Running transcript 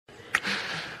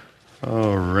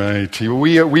All right.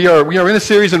 We are in a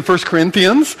series in 1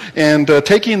 Corinthians and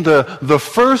taking the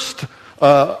first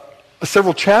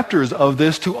several chapters of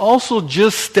this to also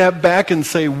just step back and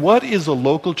say, what is a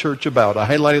local church about? I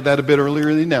highlighted that a bit earlier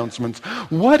in the announcements.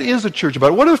 What is a church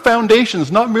about? What are the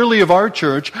foundations, not merely of our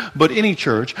church, but any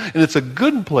church? And it's a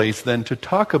good place then to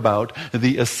talk about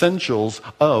the essentials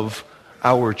of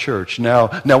our church.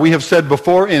 Now we have said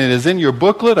before, and it is in your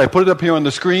booklet, I put it up here on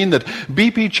the screen, that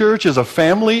BP Church is a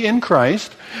family in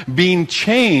Christ being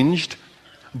changed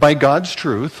by God's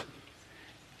truth,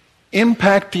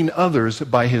 impacting others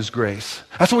by His grace.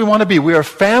 That's what we want to be. We are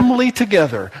family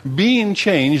together, being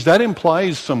changed. That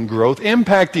implies some growth.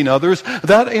 Impacting others,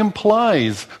 that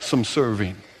implies some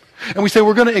serving. And we say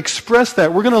we're going to express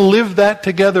that. We're going to live that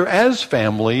together as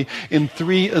family in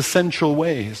three essential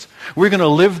ways. We're going to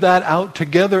live that out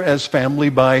together as family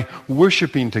by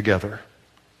worshiping together,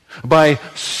 by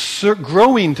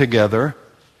growing together,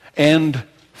 and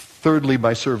thirdly,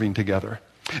 by serving together.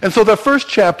 And so the first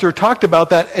chapter talked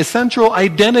about that essential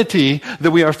identity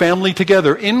that we are family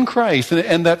together in Christ.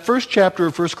 And that first chapter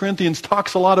of 1 Corinthians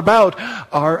talks a lot about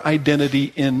our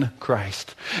identity in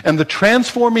Christ and the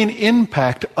transforming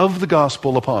impact of the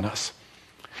gospel upon us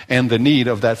and the need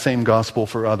of that same gospel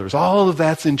for others. All of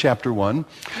that's in chapter 1.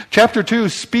 Chapter 2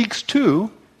 speaks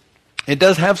to, it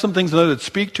does have some things in it that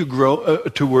speak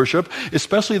to worship,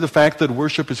 especially the fact that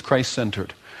worship is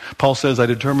Christ-centered. Paul says, I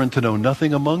determined to know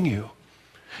nothing among you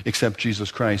except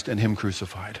Jesus Christ and Him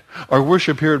crucified. Our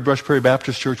worship here at Brush Prairie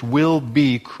Baptist Church will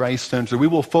be Christ-centered. We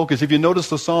will focus. If you notice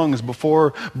the songs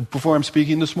before I'm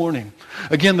speaking this morning,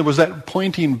 again, there was that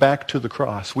pointing back to the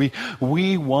cross.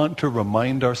 We want to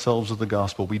remind ourselves of the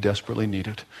gospel. We desperately need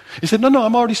it. He said, no,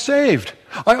 I'm already saved.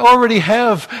 I already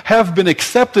have been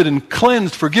accepted and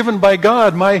cleansed, forgiven by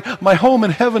God. My home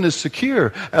in heaven is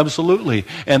secure. Absolutely.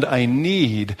 And I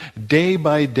need day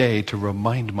by day to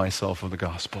remind myself of the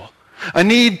gospel. I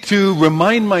need to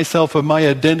remind myself of my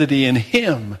identity in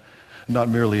Him, not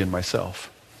merely in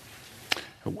myself.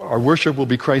 Our worship will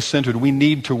be Christ-centered. We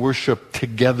need to worship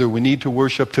together. We need to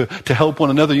worship to help one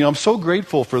another. I'm so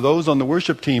grateful for those on the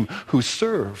worship team who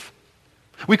serve.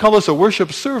 We call this a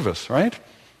worship service, right?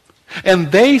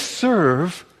 And they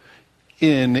serve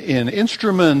in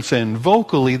instruments and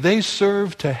vocally. They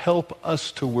serve to help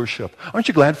us to worship. Aren't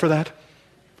you glad for that?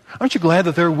 Aren't you glad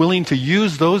that they're willing to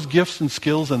use those gifts and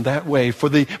skills in that way for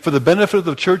the benefit of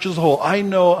the church as a whole? I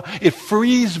know it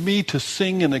frees me to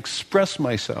sing and express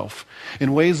myself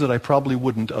in ways that I probably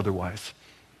wouldn't otherwise.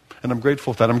 And I'm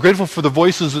grateful for that. I'm grateful for the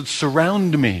voices that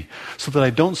surround me so that I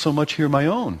don't so much hear my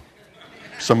own.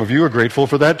 Some of you are grateful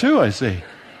for that too, I see.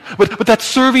 But that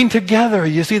serving together,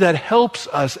 you see, that helps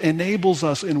us, enables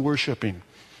us in worshiping.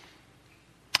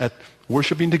 At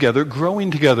worshiping together,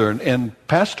 growing together. And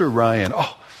Pastor Ryan,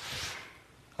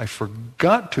 I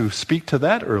forgot to speak to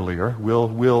that earlier.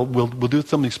 We'll do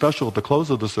something special at the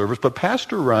close of the service. But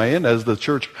Pastor Ryan, as the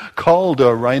church called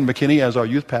Ryan McKinney as our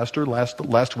youth pastor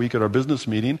last week at our business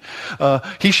meeting,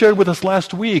 he shared with us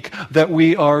last week that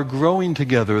we are growing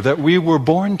together, that we were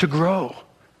born to grow,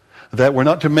 that we're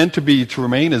not meant to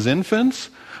remain as infants,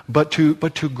 but to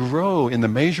grow in the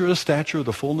measure of stature of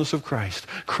the fullness of Christ.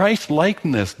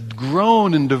 Christ-likeness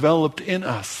grown and developed in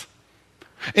us.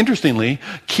 Interestingly,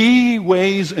 key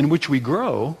ways in which we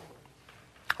grow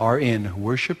are in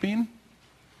worshiping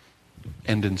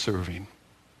and in serving.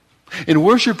 In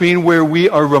worshiping, where we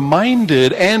are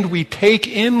reminded and we take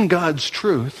in God's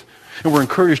truth, and we're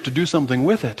encouraged to do something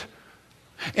with it.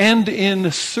 And in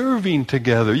serving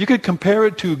together. You could compare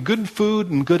it to good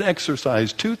food and good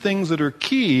exercise, two things that are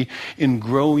key in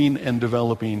growing and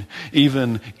developing,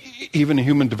 even in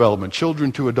human development,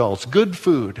 children to adults. Good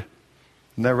food.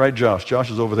 Isn't that right, Josh? Josh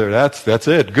is over there. That's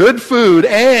it. Good food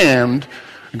and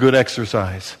good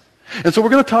exercise. And so we're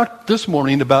going to talk this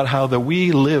morning about how that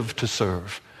we live to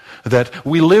serve. That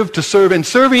we live to serve. And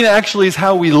serving actually is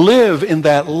how we live in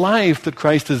that life that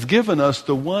Christ has given us,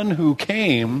 the one who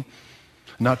came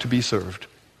not to be served,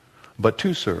 but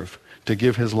to serve, to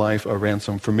give His life a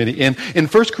ransom for many. In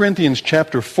 1 Corinthians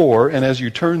chapter 4, and as you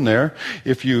turn there,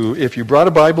 if you brought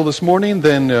a Bible this morning,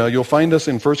 then you'll find us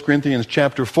in 1 Corinthians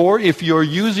chapter 4. If you're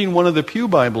using one of the Pew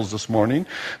Bibles this morning,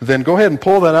 then go ahead and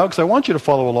pull that out, because I want you to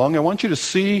follow along. I want you to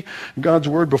see God's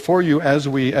Word before you as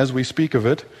we speak of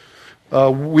it.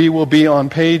 We will be on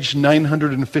page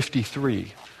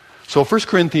 953. So 1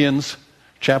 Corinthians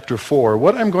chapter 4.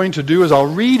 What I'm going to do is I'll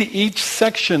read each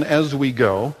section as we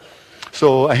go.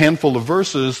 So a handful of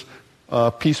verses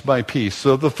piece by piece.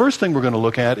 So the first thing we're going to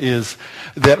look at is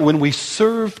that when we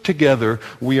serve together,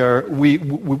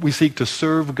 we seek to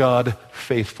serve God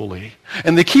faithfully.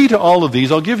 And the key to all of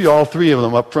these, I'll give you all three of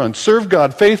them up front. Serve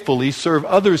God faithfully, serve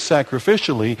others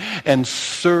sacrificially, and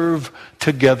serve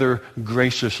together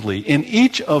graciously. In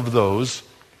each of those,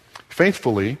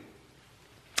 faithfully,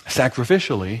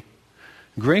 sacrificially,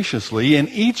 graciously, in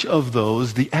each of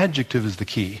those, the adjective is the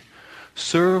key.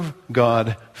 Serve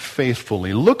God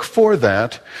faithfully. Look for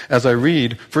that as I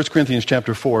read 1 Corinthians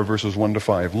chapter 4, verses 1 to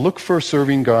 5. Look for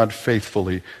serving God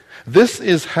faithfully. This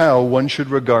is how one should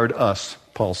regard us,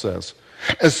 Paul says,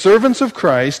 as servants of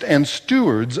Christ and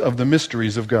stewards of the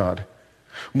mysteries of God.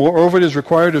 Moreover, it is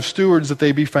required of stewards that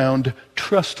they be found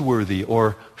trustworthy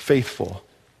or faithful.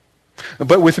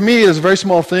 But with me, it is a very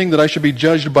small thing that I should be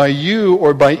judged by you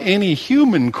or by any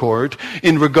human court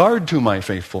in regard to my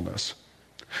faithfulness.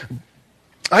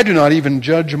 I do not even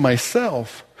judge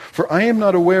myself, for I am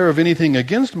not aware of anything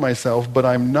against myself, but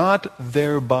I'm not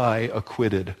thereby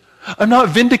acquitted. I'm not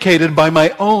vindicated by my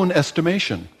own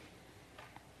estimation.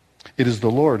 It is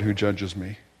the Lord who judges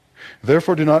me.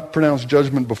 Therefore do not pronounce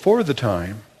judgment before the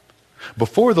time,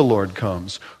 before the Lord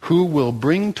comes, who will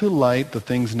bring to light the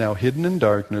things now hidden in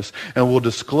darkness and will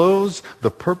disclose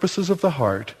the purposes of the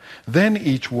heart. Then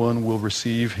each one will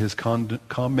receive his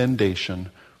commendation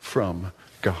from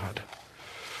God.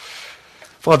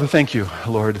 Father, thank you,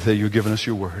 Lord, that you've given us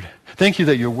your word. Thank you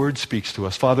that your word speaks to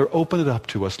us. Father, open it up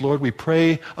to us. Lord, we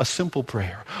pray a simple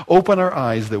prayer. Open our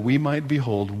eyes that we might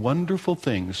behold wonderful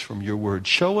things from your word.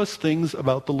 Show us things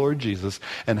about the Lord Jesus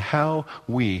and how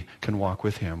we can walk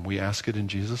with him. We ask it in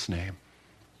Jesus' name.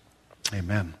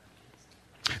 Amen.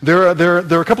 There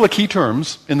are a couple of key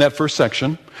terms in that first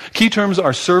section. Key terms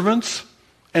are servants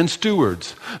and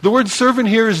stewards. The word servant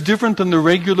here is different than the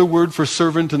regular word for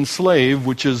servant and slave,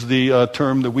 which is the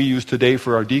term that we use today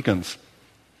for our deacons.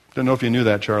 Don't know if you knew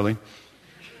that, Charlie.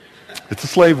 It's a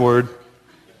slave word.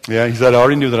 Yeah, he said, I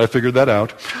already knew that. I figured that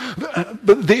out.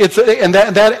 But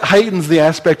that heightens the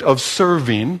aspect of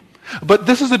serving. But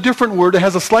this is a different word. It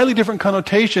has a slightly different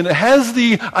connotation. It has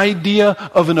the idea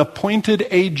of an appointed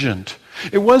agent.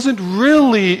 It wasn't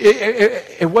really,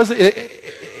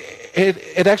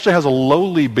 it actually has a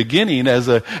lowly beginning as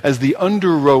the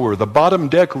under rower, the bottom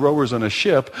deck rowers on a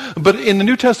ship. But in the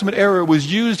New Testament era, it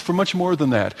was used for much more than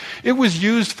that. It was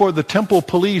used for the temple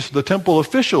police, the temple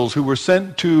officials who were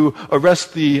sent to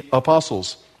arrest the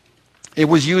apostles. It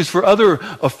was used for other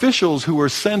officials who were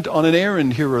sent on an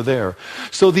errand here or there.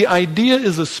 So the idea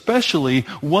is especially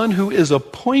one who is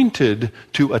appointed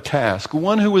to a task,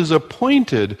 one who is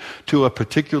appointed to a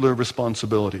particular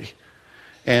responsibility.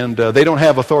 And they don't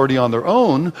have authority on their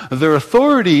own. Their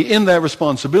authority in that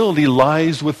responsibility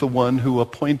lies with the one who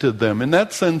appointed them. In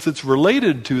that sense, it's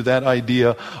related to that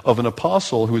idea of an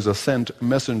apostle who is a sent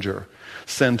messenger.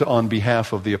 Sent on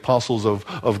behalf of the apostles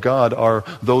of God are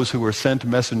those who are sent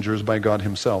messengers by God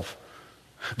himself.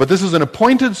 But this is an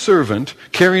appointed servant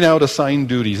carrying out assigned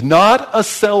duties, not a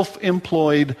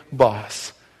self-employed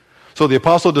boss. So the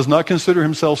apostle does not consider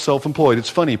himself self-employed. It's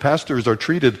funny, pastors are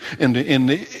treated in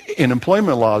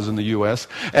employment laws in the U.S.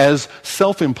 as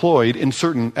self-employed in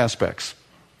certain aspects.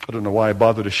 I don't know why I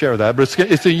bother to share that, but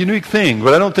it's a unique thing.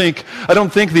 But I don't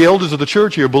think the elders of the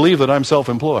church here believe that I'm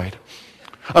self-employed.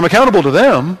 I'm accountable to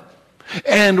them,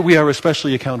 and we are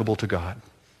especially accountable to God.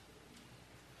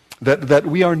 That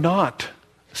we are not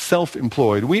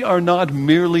self-employed. We are not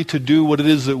merely to do what it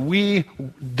is that we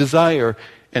desire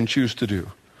and choose to do.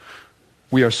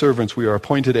 We are servants. We are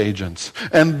appointed agents.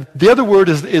 And the other word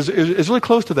is really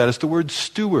close to that. It's the word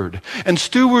steward. And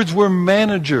stewards were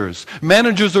managers.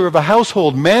 Managers are of a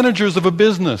household. Managers of a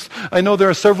business. I know there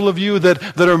are several of you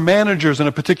that are managers in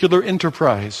a particular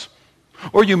enterprise.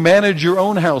 Or you manage your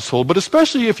own household. But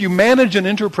especially if you manage an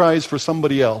enterprise for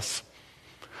somebody else.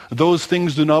 Those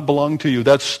things do not belong to you.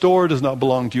 That store does not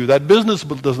belong to you. That business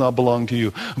does not belong to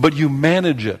you. But you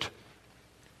manage it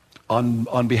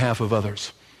on behalf of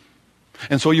others.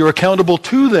 And so you're accountable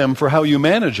to them for how you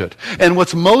manage it. And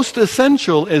what's most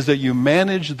essential is that you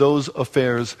manage those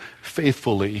affairs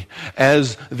faithfully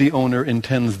as the owner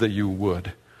intends that you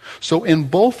would. So in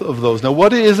both of those, now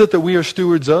what is it that we are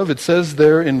stewards of? It says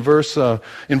there in verse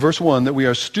 1 that we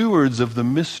are stewards of the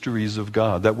mysteries of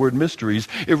God. That word mysteries,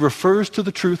 it refers to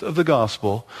the truth of the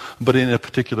gospel, but in a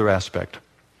particular aspect.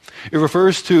 It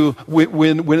refers to,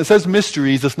 when it says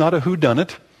mysteries, it's not a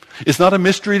whodunit. It's not a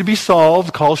mystery to be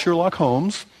solved, call Sherlock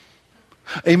Holmes.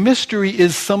 A mystery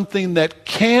is something that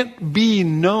can't be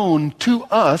known to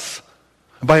us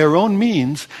by our own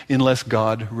means unless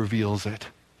God reveals it.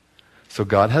 So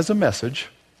God has a message,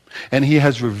 and he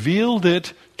has revealed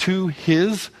it to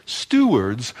his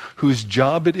stewards, whose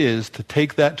job it is to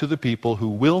take that to the people who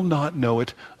will not know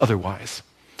it otherwise.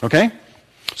 Okay?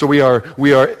 So we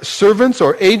are servants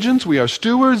or agents, we are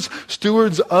stewards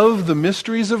of the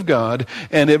mysteries of God,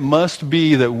 and it must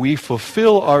be that we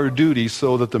fulfill our duty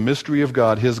so that the mystery of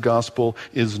God, his gospel,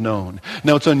 is known.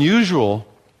 Now it's unusual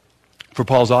for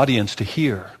Paul's audience to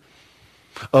hear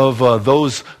of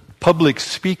those public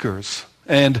speakers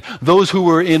and those who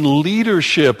were in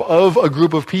leadership of a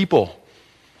group of people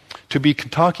to be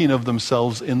talking of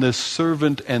themselves in this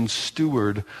servant and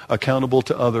steward accountable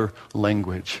to other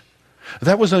language.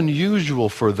 That was unusual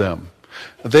for them.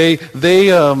 They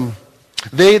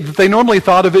normally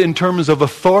thought of it in terms of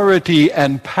authority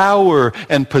and power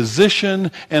and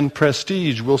position and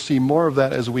prestige. We'll see more of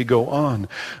that as we go on.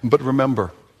 But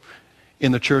remember,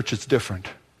 in the church it's different.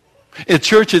 In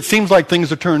church it seems like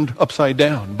things are turned upside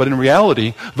down. But in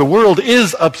reality, the world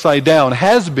is upside down,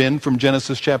 has been from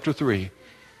Genesis chapter 3.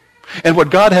 And what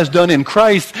God has done in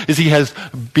Christ is he has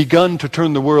begun to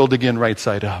turn the world again right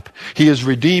side up. He is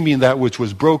redeeming that which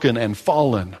was broken and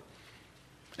fallen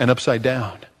and upside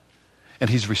down. And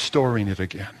he's restoring it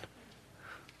again.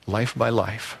 Life by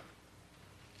life.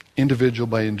 Individual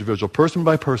by individual. Person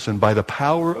by person. By the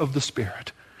power of the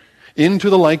Spirit. Into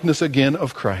the likeness again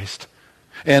of Christ.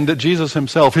 And Jesus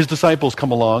himself, his disciples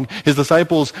come along. His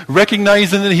disciples,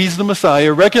 recognizing that he's the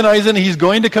Messiah, recognizing he's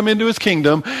going to come into his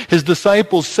kingdom, his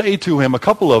disciples say to him, a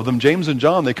couple of them, James and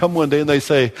John, they come one day and they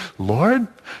say, Lord,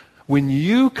 when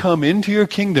you come into your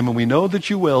kingdom, and we know that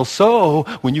you will, so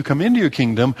when you come into your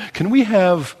kingdom, can we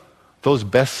have those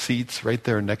best seats right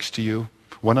there next to you?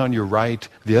 One on your right,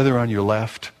 the other on your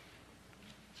left.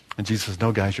 And Jesus says,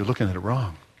 no guys, you're looking at it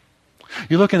wrong.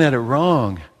 You're looking at it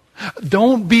wrong.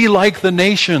 Don't be like the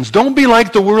nations. Don't be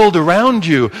like the world around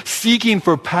you, seeking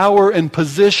for power and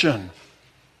position.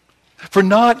 For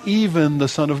not even the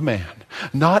Son of Man,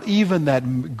 not even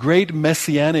that great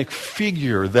messianic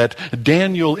figure that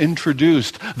Daniel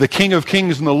introduced, the King of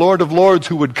Kings and the Lord of Lords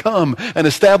who would come and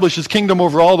establish his kingdom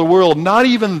over all the world, not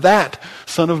even that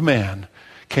Son of Man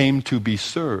came to be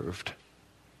served,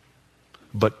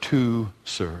 but to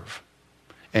serve.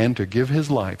 And to give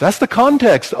his life. That's the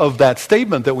context of that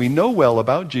statement that we know well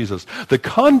about Jesus. The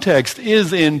context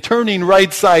is in turning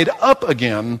right side up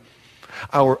again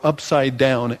our upside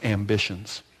down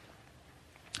ambitions.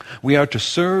 We are to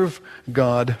serve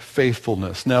God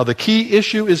faithfulness. Now the key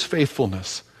issue is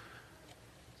faithfulness.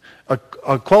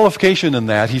 A qualification in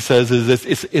that, he says, is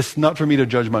this, it's not for me to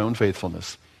judge my own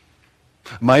faithfulness.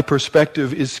 My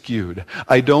perspective is skewed.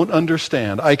 I don't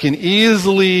understand. I can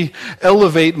easily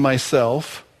elevate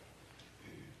myself.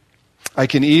 I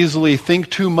can easily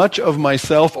think too much of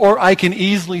myself, or I can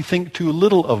easily think too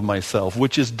little of myself,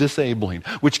 which is disabling,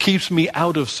 which keeps me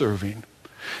out of serving.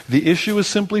 The issue is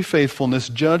simply faithfulness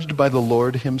judged by the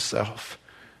Lord himself.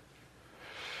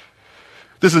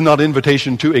 This is not an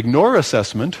invitation to ignore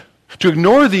assessment, to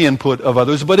ignore the input of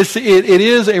others, but it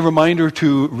is a reminder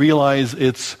to realize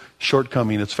its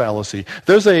shortcoming, its fallacy.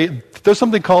 There's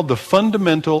something called the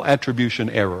fundamental attribution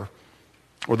error,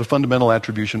 or the fundamental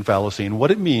attribution fallacy. And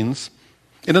what it means,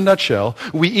 in a nutshell,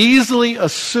 we easily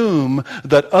assume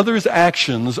that others'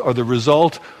 actions are the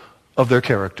result of their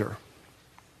character,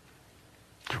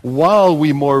 while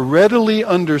we more readily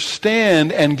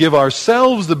understand and give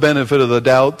ourselves the benefit of the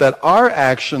doubt that our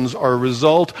actions are a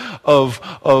result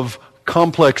of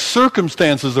complex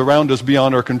circumstances around us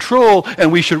beyond our control,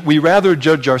 and we rather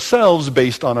judge ourselves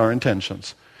based on our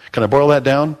intentions. Can I boil that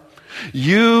down?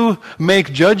 You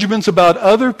make judgments about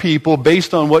other people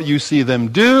based on what you see them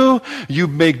do. You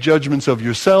make judgments of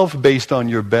yourself based on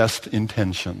your best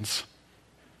intentions.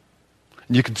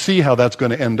 You can see how that's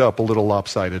going to end up a little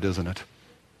lopsided, isn't it?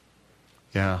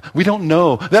 Yeah. We don't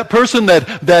know. That person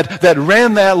that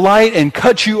ran that light and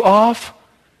cut you off,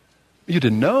 you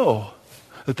didn't know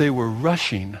that they were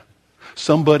rushing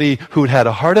somebody who'd had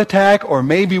a heart attack or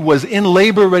maybe was in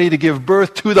labor ready to give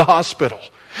birth to the hospital.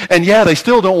 And yeah, they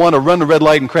still don't want to run a red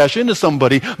light and crash into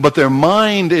somebody, but their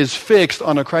mind is fixed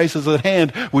on a crisis at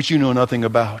hand which you know nothing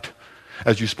about,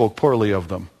 as you spoke poorly of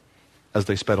them as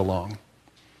they sped along.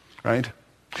 Right?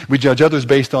 We judge others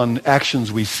based on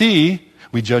actions we see.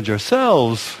 We judge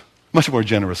ourselves much more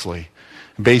generously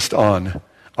based on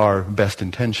our best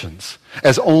intentions,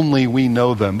 as only we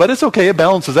know them. But it's okay, it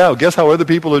balances out. Guess how other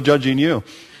people are judging you?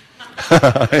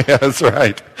 Yeah, that's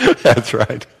right. That's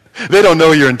right. They don't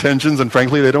know your intentions, and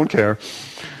frankly, they don't care.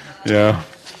 Yeah.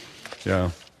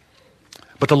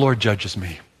 But the Lord judges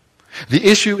me. The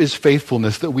issue is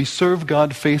faithfulness, that we serve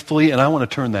God faithfully, and I want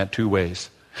to turn that two ways.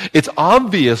 It's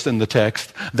obvious in the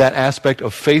text, that aspect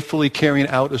of faithfully carrying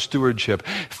out a stewardship,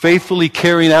 faithfully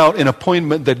carrying out an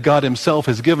appointment that God himself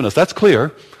has given us. That's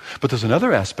clear. But there's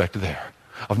another aspect there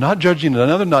of not judging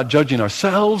another, not judging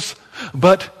ourselves,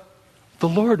 but the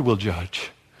Lord will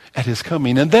judge at his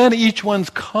coming. And then each one's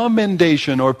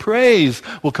commendation or praise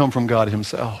will come from God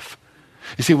himself.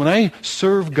 You see, when I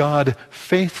serve God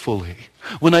faithfully,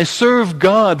 when I serve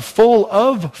God full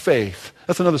of faith,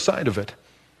 that's another side of it.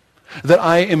 That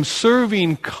I am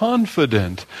serving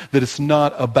confident that it's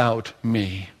not about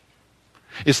me.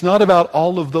 It's not about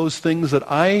all of those things that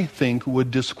I think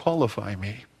would disqualify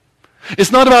me.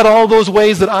 It's not about all those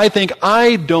ways that I think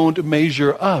I don't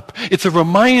measure up. It's a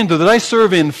reminder that I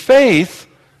serve in faith,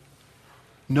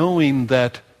 knowing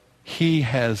that he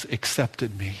has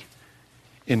accepted me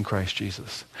in Christ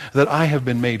Jesus. That I have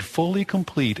been made fully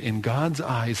complete in God's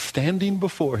eyes, standing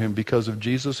before him because of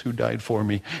Jesus who died for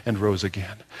me and rose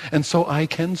again. And so I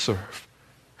can serve.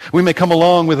 We may come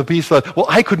along with a piece that, well,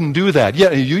 I couldn't do that.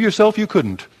 Yeah, you yourself, you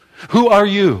couldn't. Who are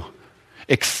you?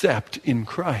 Except in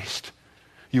Christ,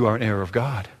 you are an heir of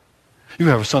God. You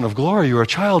are a son of glory. You are a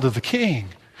child of the King.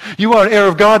 You are an heir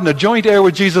of God and a joint heir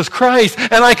with Jesus Christ.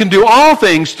 And I can do all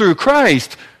things through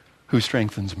Christ who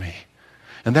strengthens me.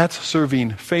 And that's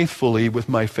serving faithfully with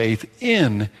my faith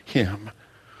in him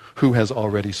who has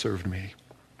already served me.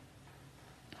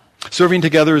 Serving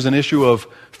together is an issue of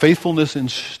faithfulness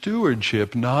and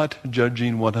stewardship, not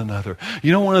judging one another.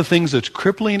 You know, one of the things that's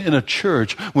crippling in a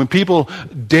church, when people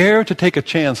dare to take a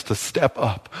chance to step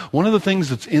up, one of the things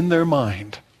that's in their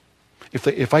mind,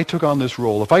 if I took on this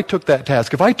role, if I took that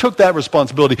task, if I took that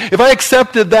responsibility, if I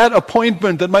accepted that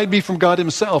appointment that might be from God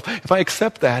himself, if I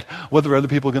accept that, what are other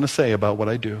people going to say about what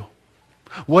I do?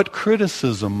 What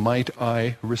criticism might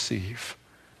I receive?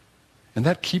 And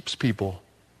that keeps people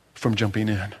from jumping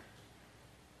in.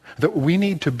 That we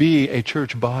need to be a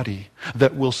church body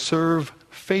that will serve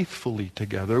faithfully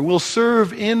together. We'll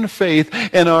serve in faith,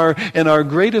 and our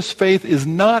greatest faith is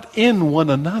not in one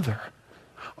another.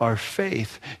 Our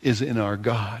faith is in our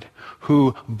God,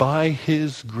 who by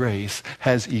his grace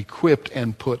has equipped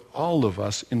and put all of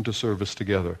us into service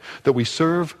together. That we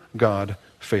serve God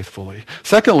faithfully.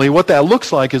 Secondly, what that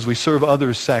looks like is we serve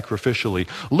others sacrificially.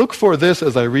 Look for this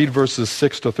as I read verses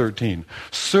 6 to 13.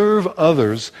 Serve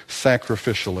others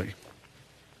sacrificially.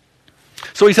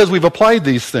 So he says, we've applied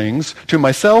these things to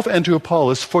myself and to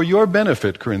Apollos for your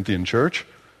benefit, Corinthian church,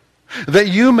 that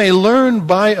you may learn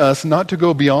by us not to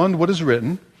go beyond what is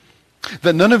written,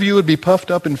 that none of you would be puffed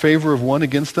up in favor of one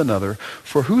against another.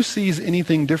 For who sees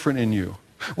anything different in you?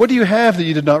 What do you have that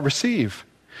you did not receive?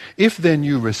 If then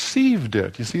you received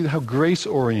it, you see how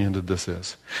grace-oriented this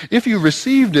is. If you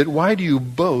received it, why do you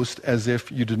boast as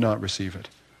if you did not receive it?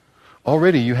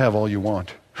 Already you have all you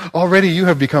want. Already you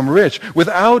have become rich.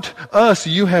 Without us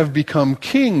you have become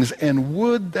kings, and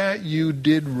would that you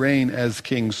did reign as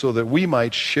kings so that we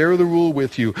might share the rule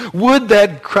with you. Would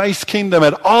that Christ's kingdom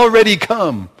had already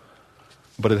come.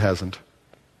 But it hasn't.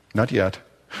 Not yet.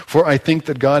 For I think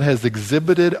that God has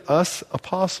exhibited us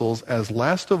apostles as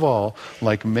last of all,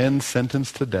 like men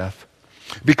sentenced to death.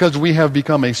 Because we have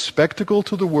become a spectacle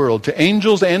to the world, to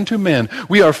angels and to men.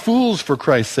 We are fools for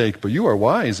Christ's sake, but you are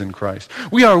wise in Christ.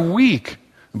 We are weak,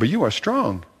 but you are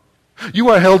strong. You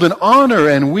are held in honor,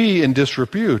 and we in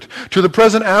disrepute. To the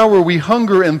present hour we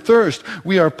hunger and thirst.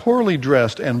 We are poorly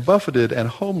dressed and buffeted and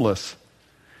homeless.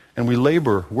 And we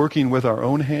labor, working with our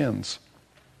own hands.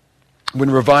 When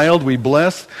reviled, we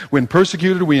bless. When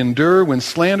persecuted, we endure. When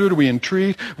slandered, we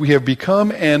entreat. We have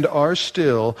become and are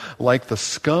still like the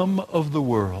scum of the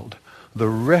world, the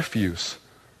refuse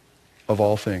of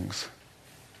all things.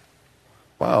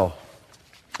 Wow.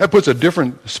 That puts a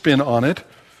different spin on it.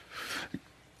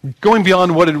 Going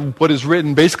beyond what is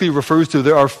written basically refers to,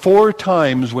 there are 4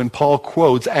 times when Paul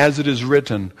quotes, as it is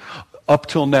written, up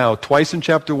till now, twice in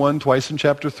chapter 1, twice in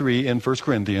chapter 3 in 1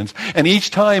 Corinthians, and each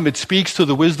time it speaks to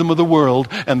the wisdom of the world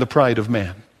and the pride of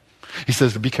man. He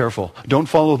says to be careful. Don't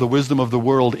follow the wisdom of the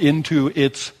world into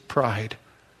its pride.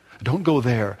 Don't go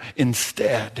there.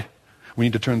 Instead, we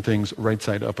need to turn things right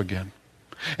side up again.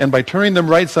 And by turning them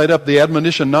right side up, the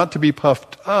admonition not to be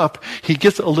puffed up, he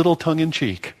gets a little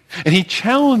tongue-in-cheek. And he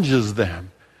challenges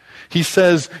them. He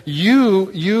says, your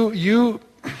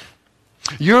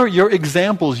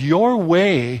examples, your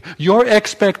way, your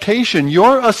expectation,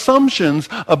 your assumptions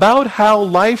about how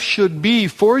life should be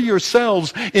for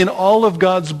yourselves in all of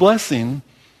God's blessing,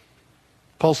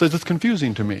 Paul says it's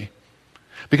confusing to me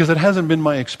because it hasn't been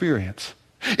my experience.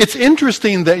 It's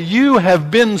interesting that you have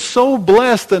been so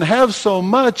blessed and have so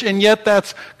much, and yet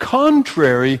that's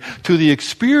contrary to the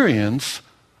experience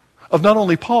of not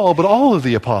only Paul, but all of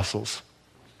the apostles.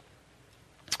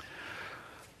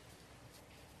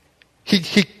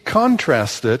 he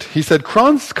contrasts it. He said,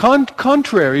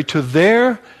 contrary to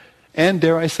their, and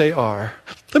dare I say our.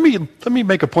 Let me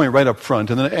make a point right up front,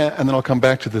 and then I'll come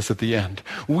back to this at the end.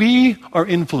 We are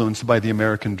influenced by the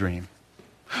American dream.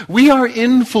 We are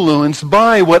influenced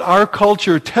by what our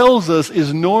culture tells us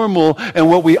is normal and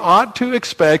what we ought to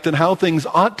expect and how things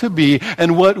ought to be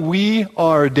and what we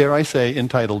are, dare I say,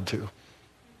 entitled to.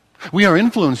 We are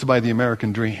influenced by the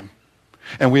American dream,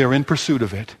 and we are in pursuit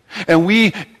of it. And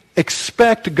we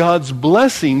expect God's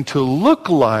blessing to look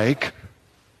like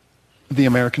the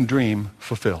American dream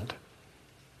fulfilled.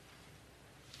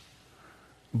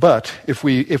 But if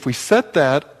we set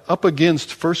that up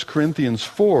against 1 Corinthians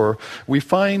 4, we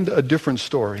find a different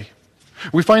story.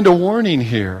 We find a warning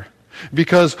here,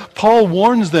 because Paul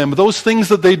warns them, those things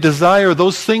that they desire,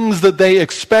 those things that they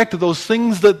expect, those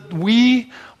things that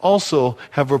we also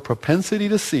have a propensity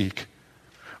to seek,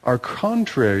 are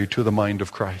contrary to the mind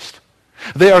of Christ.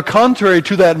 They are contrary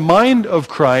to that mind of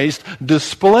Christ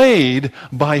displayed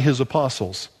by his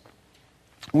apostles.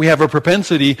 We have a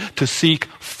propensity to seek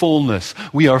fullness.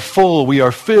 We are full, we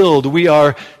are filled, we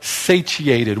are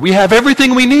satiated. We have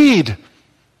everything we need,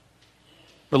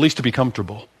 at least to be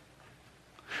comfortable.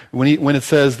 When it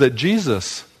says that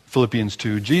Jesus, Philippians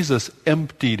 2, Jesus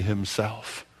emptied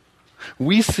himself.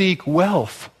 We seek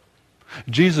wealth.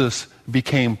 Jesus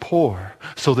became poor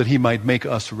so that he might make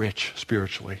us rich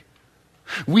spiritually.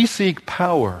 We seek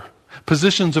power,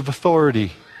 positions of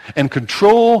authority, and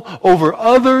control over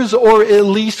others, or at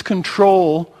least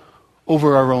control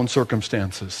over our own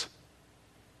circumstances.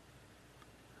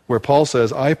 Where Paul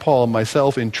says, I, Paul,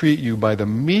 myself entreat you by the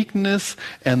meekness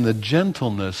and the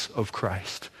gentleness of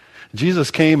Christ.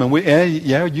 Jesus came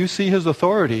and you see his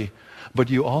authority, but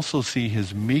you also see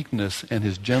his meekness and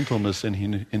his gentleness and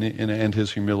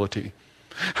his humility.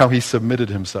 How he submitted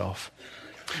himself.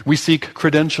 We seek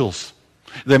credentials.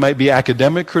 They might be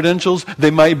academic credentials.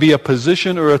 They might be a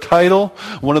position or a title.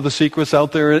 One of the secrets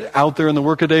out there in the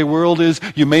workaday world is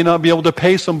you may not be able to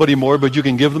pay somebody more, but you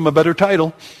can give them a better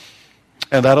title.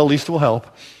 And that at least will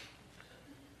help.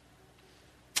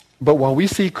 But while we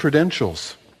seek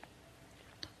credentials,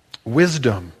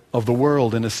 wisdom of the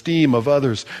world and esteem of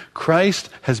others, Christ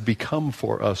has become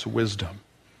for us wisdom.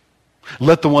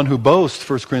 Let the one who boasts,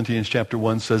 1 Corinthians chapter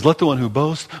 1 says, let the one who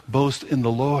boasts, boast in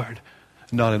the Lord,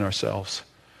 not in ourselves.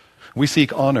 We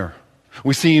seek honor.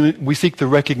 We seek the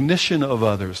recognition of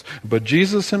others. But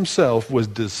Jesus himself was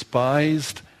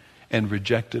despised and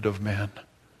rejected of men.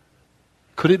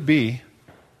 Could it be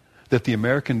that the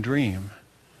American dream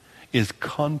is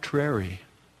contrary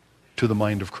to the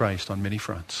mind of Christ on many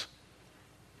fronts?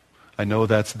 I know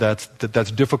that's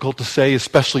difficult to say,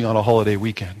 especially on a holiday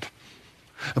weekend.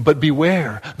 But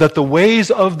beware that the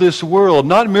ways of this world,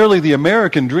 not merely the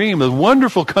American dream, the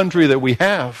wonderful country that we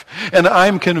have, and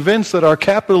I'm convinced that our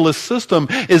capitalist system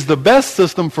is the best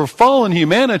system for fallen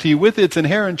humanity with its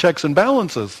inherent checks and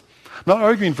balances. I'm not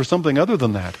arguing for something other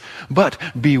than that. But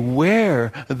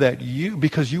beware that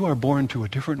because you are born to a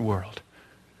different world.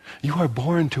 You are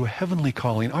born to a heavenly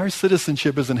calling. Our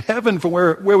citizenship is in heaven, from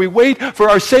where we wait for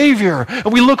our Savior.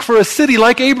 And we look for a city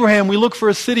like Abraham. We look for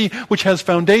a city which has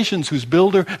foundations, whose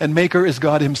builder and maker is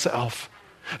God himself.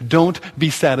 Don't be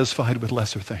satisfied with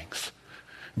lesser things.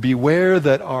 Beware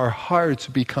that our hearts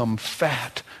become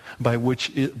fat by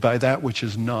that which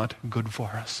is not good for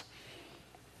us,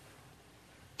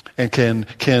 and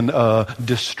can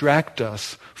distract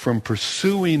us from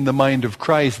pursuing the mind of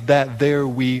Christ, that there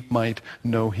we might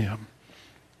know him.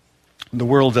 The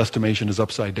world's estimation is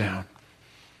upside down.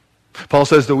 Paul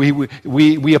says that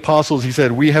we apostles, he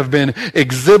said, we have been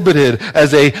exhibited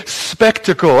as a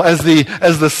spectacle, as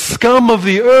the scum of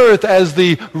the earth, as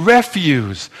the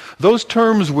refuse. Those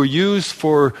terms were used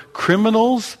for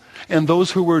criminals and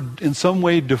those who were in some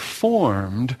way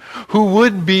deformed, who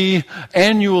would be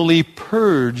annually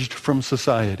purged from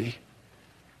society.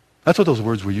 That's what those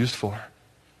words were used for.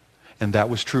 And that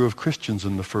was true of Christians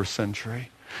in the first century.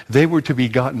 They were to be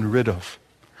gotten rid of.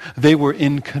 They were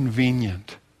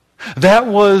inconvenient. That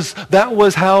was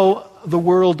how the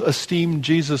world esteemed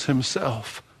Jesus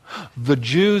himself. The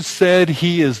Jews said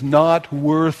he is not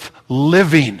worth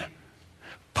living.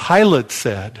 Pilate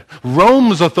said,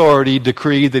 Rome's authority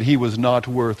decreed that he was not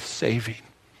worth saving.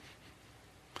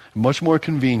 Much more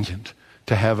convenient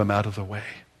to have him out of the way.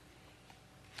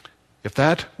 If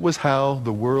that was how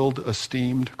the world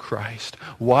esteemed Christ,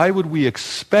 why would we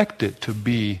expect it to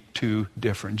be too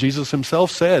different? Jesus himself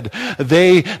said,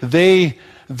 they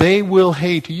will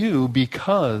hate you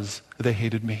because they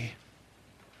hated me.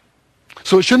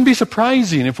 So it shouldn't be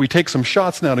surprising if we take some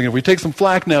shots now and again, if we take some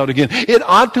flack now and again. It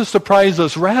ought to surprise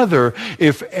us rather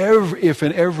if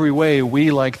in every way we,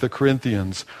 like the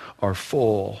Corinthians, are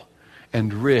full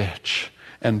and rich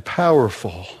and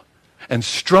powerful and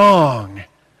strong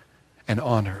and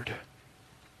honored.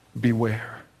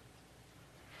 Beware.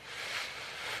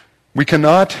 We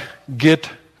cannot get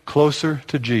closer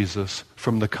to Jesus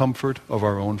from the comfort of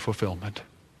our own fulfillment.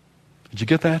 Did you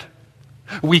get that?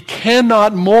 We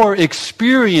cannot more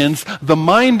experience the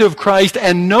mind of Christ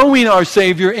and knowing our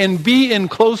Savior and be in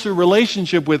closer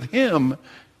relationship with Him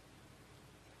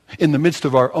in the midst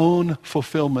of our own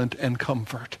fulfillment and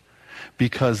comfort.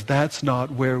 Because that's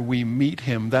not where we meet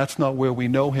Him. That's not where we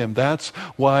know Him. That's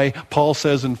why Paul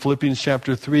says in Philippians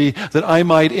chapter 3 that I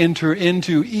might enter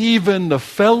into even the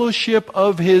fellowship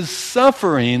of His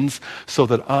sufferings so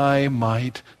that I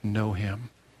might know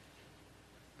Him.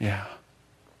 Yeah.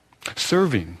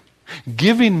 Serving,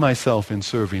 giving myself in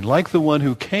serving, like the one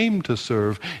who came to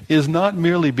serve, is not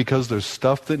merely because there's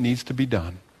stuff that needs to be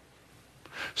done.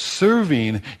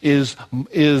 Serving is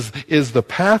the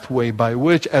pathway by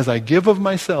which, as I give of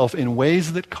myself in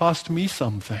ways that cost me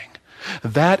something,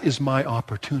 that is my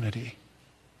opportunity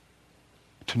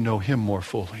to know Him more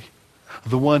fully.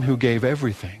 The one who gave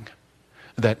everything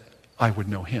that I would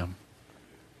know Him.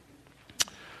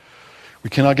 We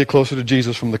cannot get closer to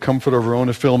Jesus from the comfort of our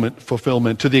own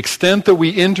fulfillment. To the extent that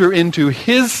we enter into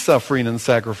His suffering and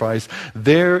sacrifice,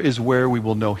 there is where we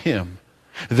will know Him.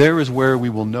 There is where we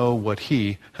will know what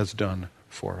He has done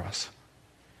for us.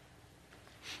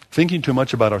 Thinking too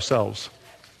much about ourselves.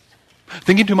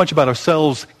 Thinking too much about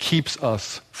ourselves keeps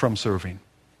us from serving.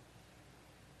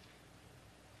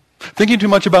 Thinking too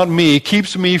much about me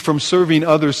keeps me from serving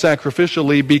others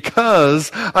sacrificially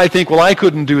because I think, well, I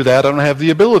couldn't do that. I don't have the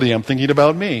ability. I'm thinking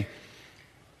about me.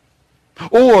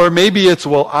 Or maybe it's,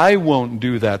 well, I won't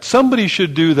do that. Somebody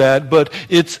should do that, but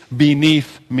it's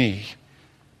beneath me.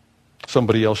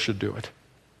 Somebody else should do it.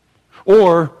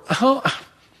 Or,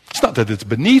 it's not that it's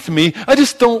beneath me. I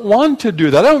just don't want to do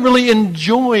that. I don't really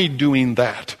enjoy doing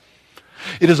that.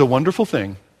 It is a wonderful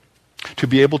thing to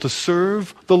be able to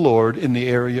serve the Lord in the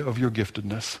area of your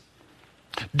giftedness.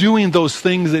 Doing those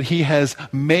things that He has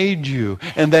made you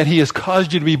and that He has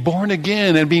caused you to be born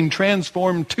again and being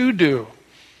transformed to do.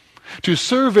 To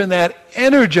serve in that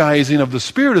energizing of the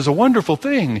Spirit is a wonderful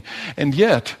thing. And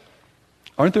yet,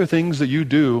 aren't there things that you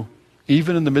do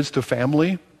even in the midst of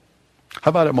family? How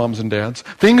about it, moms and dads?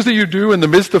 Things that you do in the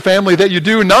midst of family that you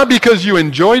do not because you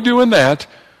enjoy doing that,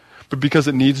 but because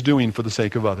it needs doing for the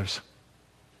sake of others.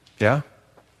 Yeah?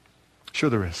 Sure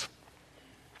there is.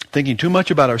 Thinking too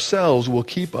much about ourselves will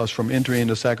keep us from entering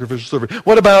into sacrificial service.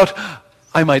 What about,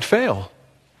 I might fail?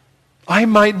 I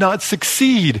might not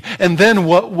succeed. And then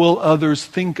what will others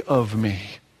think of me?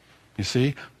 You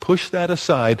see? Push that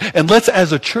aside. And let's,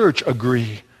 as a church,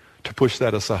 agree to push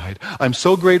that aside. I'm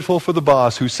so grateful for the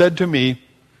boss who said to me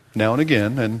now and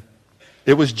again, and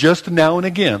it was just now and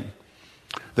again,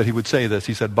 that he would say this.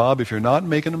 He said, Bob, if you're not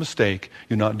making a mistake,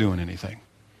 you're not doing anything.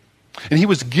 And he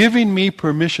was giving me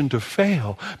permission to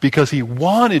fail because he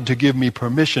wanted to give me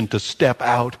permission to step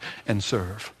out and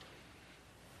serve.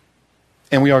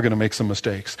 And we are going to make some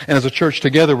mistakes. And as a church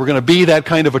together, we're going to be that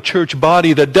kind of a church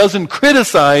body that doesn't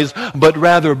criticize, but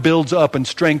rather builds up and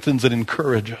strengthens and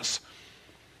encourages.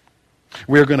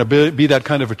 We're going to be that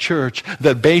kind of a church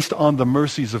that, based on the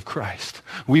mercies of Christ,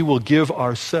 we will give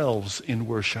ourselves in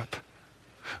worship.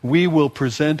 We will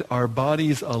present our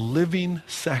bodies a living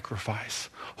sacrifice,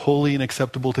 holy and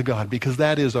acceptable to God, because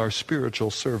that is our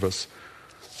spiritual service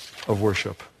of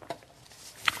worship.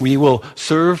 We will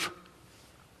serve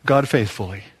God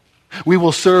faithfully. We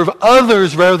will serve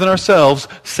others rather than ourselves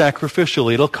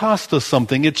sacrificially. It'll cost us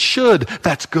something. It should.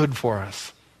 That's good for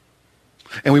us.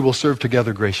 And we will serve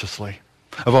together graciously.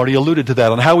 I've already alluded to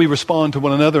that on how we respond to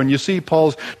one another. And you see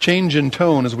Paul's change in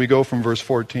tone as we go from verse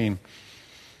 14.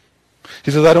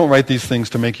 He says, I don't write these things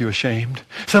to make you ashamed.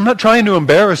 So I'm not trying to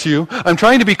embarrass you. I'm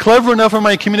trying to be clever enough in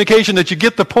my communication that you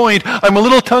get the point. I'm a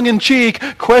little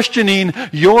tongue-in-cheek questioning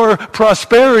your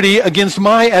prosperity against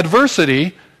my adversity.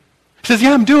 He says,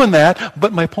 yeah, I'm doing that,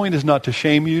 but my point is not to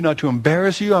shame you, not to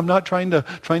embarrass you. I'm not trying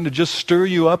to just stir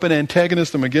you up and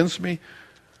antagonism against me.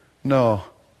 No,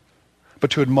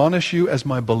 but to admonish you as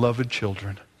my beloved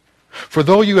children. For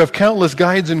though you have countless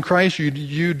guides in Christ,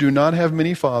 you do not have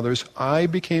many fathers. I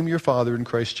became your father in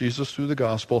Christ Jesus through the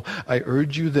gospel. I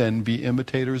urge you then, be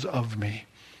imitators of me.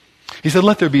 He said,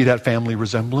 let there be that family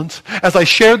resemblance. As I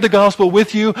shared the gospel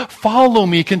with you, follow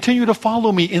me, continue to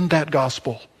follow me in that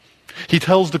gospel. He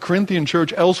tells the Corinthian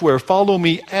church elsewhere, follow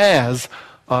me as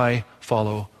I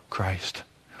follow Christ.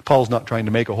 Paul's not trying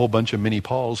to make a whole bunch of mini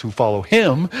Pauls who follow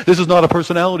him. This is not a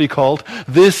personality cult.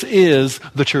 This is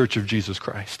the church of Jesus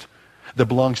Christ that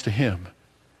belongs to him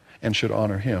and should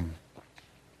honor him.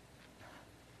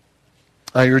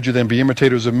 I urge you then, be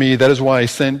imitators of me. That is why I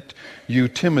sent you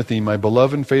Timothy, my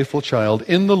beloved and faithful child,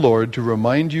 in the Lord, to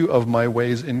remind you of my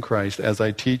ways in Christ as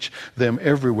I teach them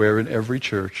everywhere in every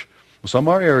church. Some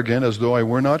are arrogant, as though I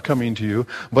were not coming to you,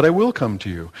 but I will come to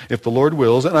you, if the Lord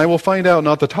wills, and I will find out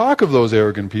not the talk of those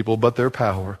arrogant people, but their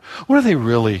power. What are they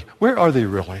really? Where are they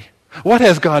really? What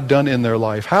has God done in their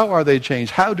life? How are they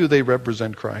changed? How do they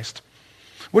represent Christ?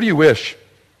 What do you wish?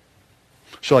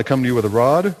 Shall I come to you with a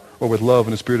rod, or with love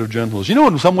and a spirit of gentleness? You know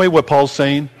in some way what Paul's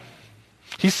saying?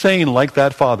 He's saying like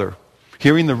that father,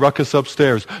 hearing the ruckus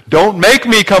upstairs, don't make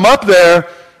me come up there.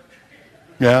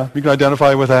 Yeah, you can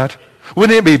identify with that.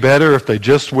 Wouldn't it be better if they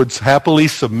just would happily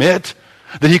submit?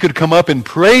 That he could come up and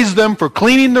praise them for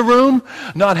cleaning the room,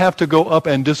 not have to go up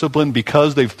and discipline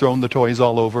because they've thrown the toys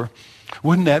all over.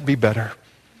 Wouldn't that be better?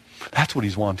 That's what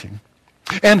he's wanting.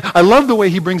 And I love the way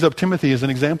he brings up Timothy as an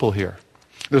example here.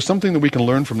 There's something that we can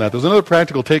learn from that. There's another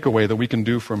practical takeaway that we can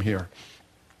do from here.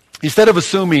 Instead of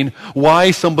assuming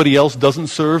why somebody else doesn't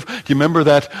serve, do you remember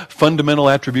that fundamental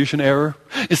attribution error?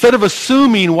 Instead of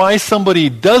assuming why somebody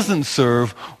doesn't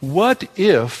serve, what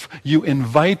if you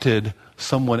invited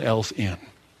someone else in?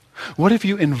 What if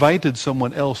you invited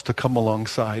someone else to come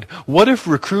alongside? What if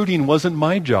recruiting wasn't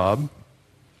my job,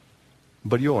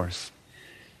 but yours?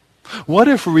 What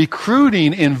if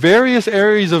recruiting in various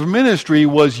areas of ministry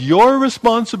was your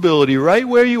responsibility right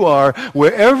where you are,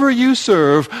 wherever you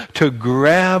serve, to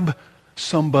grab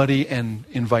somebody and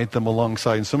invite them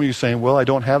alongside? And some of you are saying, well, I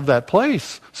don't have that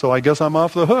place, so I guess I'm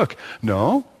off the hook.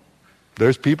 No,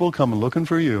 there's people coming looking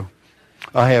for you.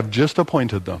 I have just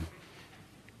appointed them.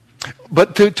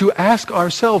 But to ask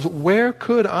ourselves, where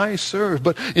could I serve?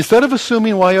 But instead of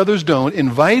assuming why others don't,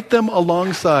 invite them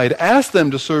alongside. Ask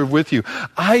them to serve with you.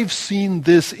 I've seen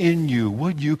this in you.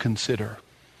 Would you consider?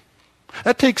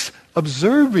 That takes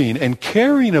observing and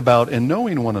caring about and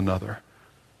knowing one another.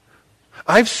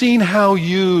 I've seen how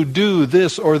you do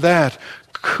this or that.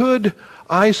 Could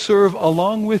I serve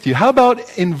along with you? How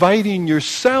about inviting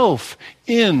yourself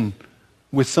in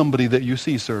with somebody that you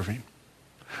see serving?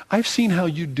 I've seen how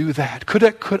you do that. Could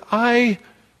I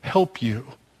help you?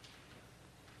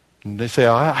 And they say,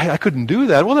 I couldn't do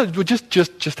that. Well,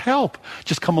 just help.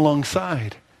 Just come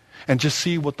alongside and just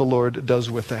see what the Lord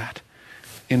does with that.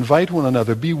 Invite one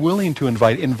another. Be willing to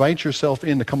invite. Invite yourself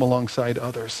in to come alongside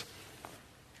others.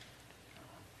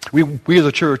 We as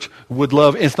a church would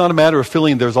love, it's not a matter of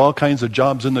filling, there's all kinds of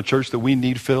jobs in the church that we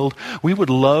need filled. We would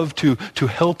love to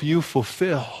help you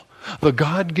fulfill the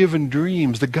God-given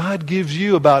dreams that God gives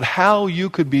you about how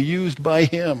you could be used by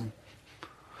him.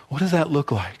 What does that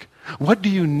look like? What do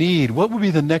you need? What would be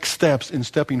the next steps in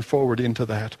stepping forward into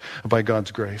that by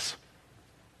God's grace?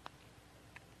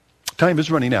 Time is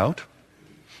running out.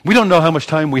 We don't know how much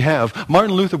time we have.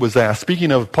 Martin Luther was asked,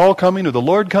 speaking of Paul coming or the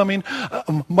Lord coming,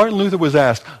 Martin Luther was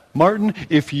asked, Martin,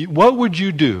 what would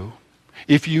you do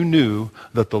if you knew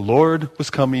that the Lord was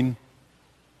coming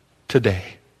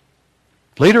today?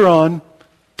 Later on,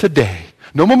 today.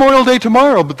 No Memorial Day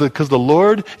tomorrow, but because the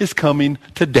Lord is coming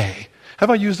today. Have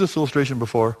I used this illustration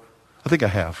before? I think I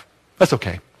have. That's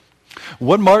okay.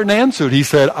 What Martin answered, he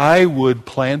said, I would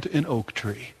plant an oak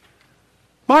tree.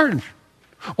 Martin,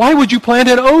 why would you plant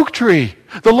an oak tree?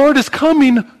 The Lord is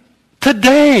coming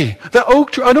today.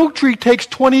 An oak tree takes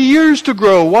 20 years to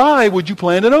grow. Why would you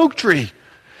plant an oak tree?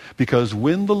 Because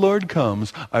when the Lord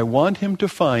comes, I want him to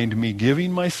find me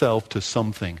giving myself to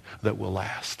something that will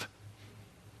last.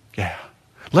 Yeah.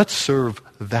 Let's serve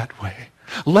that way.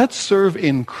 Let's serve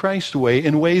in Christ's way,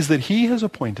 in ways that he has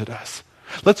appointed us.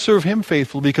 Let's serve him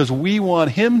faithfully because we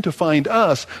want him to find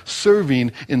us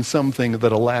serving in something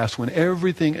that'll last when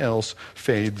everything else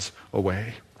fades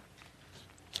away.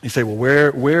 You say,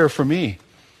 well, where for me?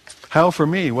 How for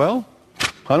me? Well,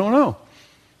 I don't know.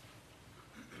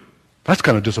 That's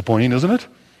kind of disappointing, isn't it?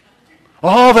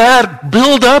 All that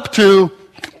build up to,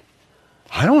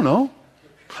 I don't know.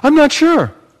 I'm not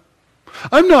sure.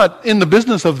 I'm not in the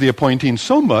business of the appointing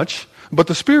so much, but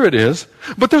the Spirit is.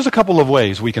 But there's a couple of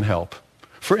ways we can help.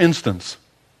 For instance,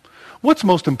 what's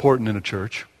most important in a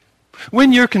church?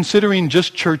 When you're considering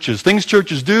just churches, things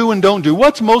churches do and don't do,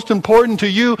 what's most important to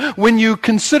you when you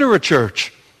consider a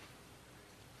church?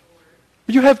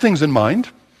 You have things in mind.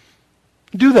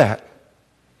 Do that.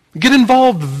 Get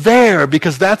involved there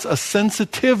because that's a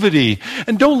sensitivity.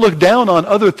 And don't look down on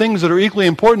other things that are equally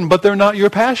important, but they're not your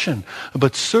passion.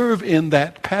 But serve in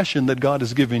that passion that God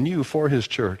has given you for his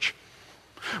church.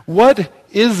 What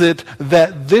is it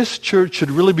that this church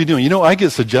should really be doing? You know, I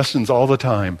get suggestions all the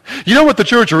time. You know what the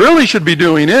church really should be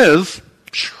doing is...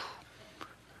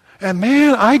 And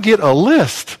man, I get a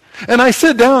list. And I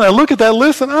sit down and I look at that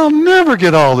list and I'll never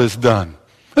get all this done.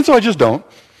 And so I just don't.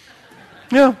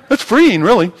 Yeah, it's freeing,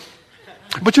 really.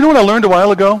 But you know what I learned a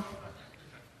while ago?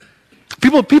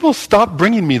 People stop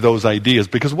bringing me those ideas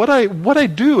because what I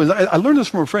do is I learned this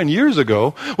from a friend years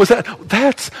ago was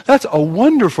that's a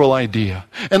wonderful idea,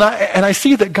 and I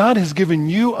see that God has given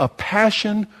you a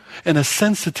passion and a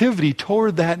sensitivity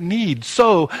toward that need.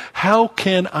 So how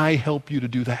can I help you to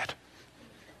do that?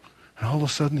 And all of a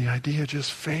sudden the idea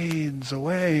just fades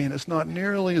away and it's not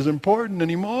nearly as important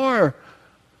anymore.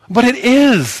 But it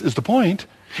is the point.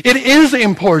 It is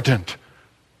important.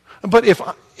 But if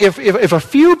a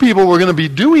few people were going to be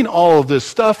doing all of this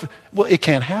stuff, well, it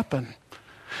can't happen.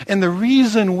 And the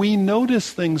reason we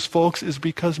notice things, folks, is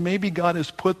because maybe God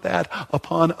has put that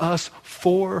upon us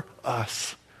for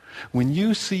us. When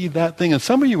you see that thing, and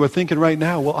some of you are thinking right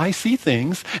now, well, I see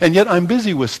things, and yet I'm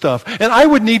busy with stuff. And I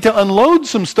would need to unload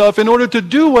some stuff in order to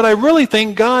do what I really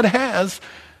think God has.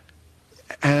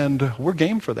 And we're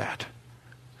game for that.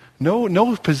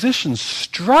 No positions.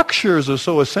 Structures are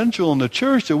so essential in the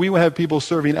church that we will have people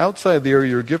serving outside the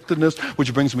area of giftedness,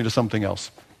 which brings me to something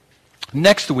else.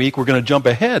 Next week, we're going to jump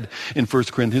ahead in 1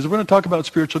 Corinthians. We're going to talk about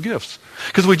spiritual gifts.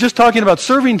 Because we're just talking about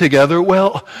serving together.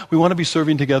 Well, we want to be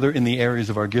serving together in the areas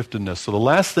of our giftedness. So the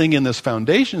last thing in this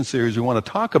foundation series we want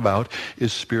to talk about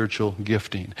is spiritual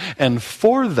gifting. And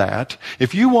for that,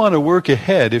 if you want to work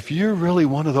ahead, if you're really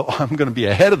one of the, I'm going to be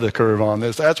ahead of the curve on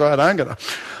this. That's right, I'm going to.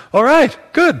 All right,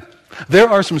 good. There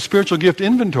are some spiritual gift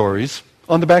inventories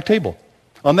on the back table.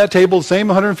 On that table, the same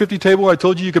 150 table I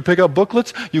told you could pick up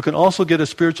booklets, you can also get a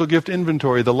spiritual gift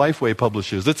inventory the Lifeway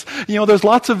publishes. There's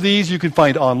lots of these. You can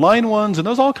find online ones, and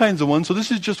there's all kinds of ones. So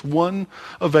this is just one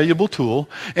available tool.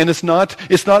 And it's not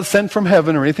sent from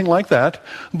heaven or anything like that.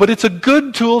 But it's a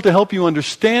good tool to help you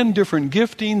understand different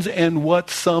giftings and what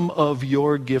some of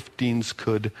your giftings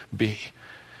could be.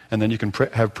 And then you can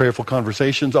have prayerful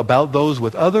conversations about those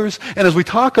with others. And as we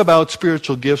talk about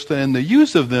spiritual gifts and the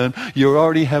use of them, you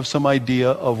already have some idea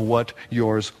of what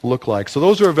yours look like. So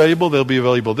those are available. They'll be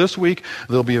available this week.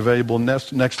 They'll be available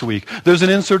next week. There's an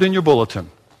insert in your bulletin.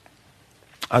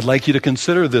 I'd like you to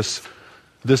consider this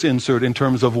insert in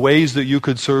terms of ways that you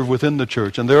could serve within the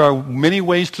church. And there are many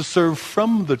ways to serve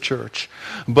from the church.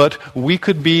 But we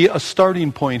could be a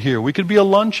starting point here. We could be a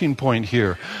launching point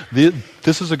here.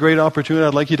 This is a great opportunity.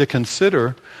 I'd like you to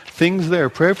consider things there.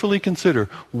 Prayerfully consider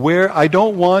where I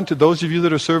don't want those of you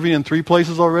that are serving in 3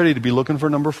 places already to be looking for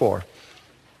number 4.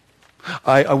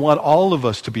 I want all of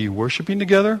us to be worshiping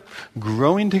together,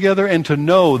 growing together, and to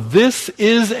know this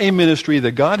is a ministry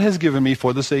that God has given me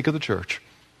for the sake of the church,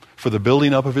 for the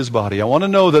building up of his body. I want to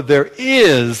know that there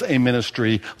is a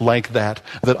ministry like that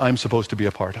I'm supposed to be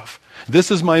a part of.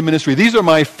 This is my ministry. These are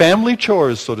my family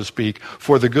chores, so to speak,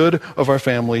 for the good of our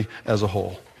family as a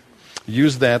whole.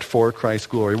 Use that for Christ's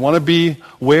glory. Want to be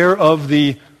aware of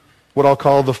what I'll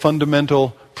call the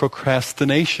fundamental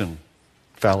procrastination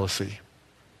fallacy.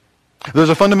 There's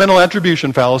a fundamental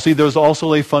attribution fallacy. There's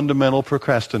also a fundamental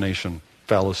procrastination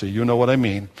fallacy. You know what I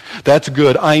mean. That's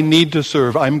good. I need to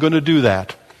serve. I'm going to do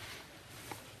that.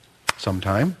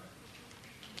 Sometime.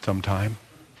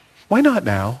 Why not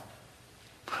now?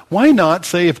 Why not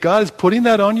say, if God is putting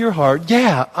that on your heart,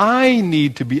 yeah, I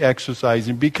need to be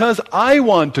exercising because I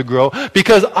want to grow,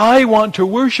 because I want to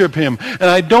worship him. And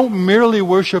I don't merely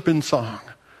worship in song.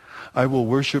 I will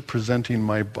worship presenting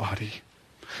my body.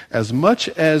 As much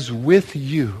as with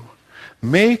you,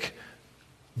 make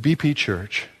BP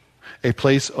Church a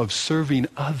place of serving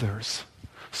others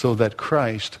so that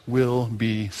Christ will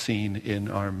be seen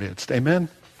in our midst. Amen?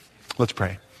 Let's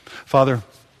pray. Father,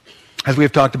 as we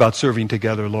have talked about serving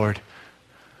together, Lord,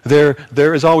 there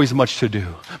is always much to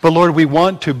do. But Lord, we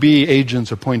want to be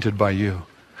agents appointed by you.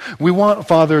 We want,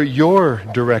 Father, your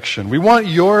direction. We want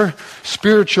your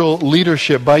spiritual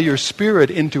leadership by your Spirit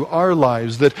into our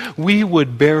lives, that we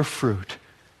would bear fruit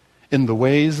in the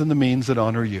ways and the means that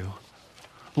honor you.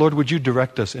 Lord, would you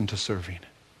direct us into serving?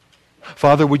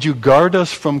 Father, would you guard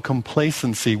us from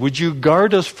complacency? Would you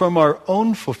guard us from our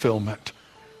own fulfillment?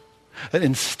 That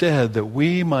instead that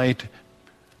we might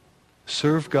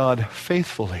serve God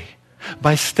faithfully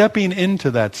by stepping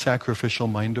into that sacrificial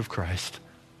mind of Christ.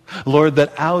 Lord,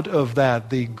 that out of that,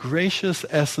 the gracious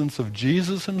essence of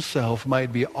Jesus himself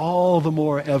might be all the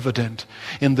more evident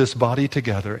in this body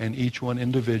together and each one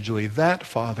individually. That,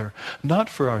 Father, not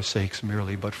for our sakes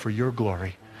merely, but for your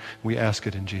glory. We ask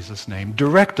it in Jesus' name.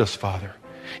 Direct us, Father,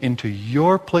 into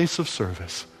your place of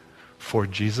service for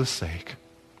Jesus' sake.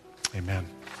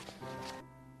 Amen.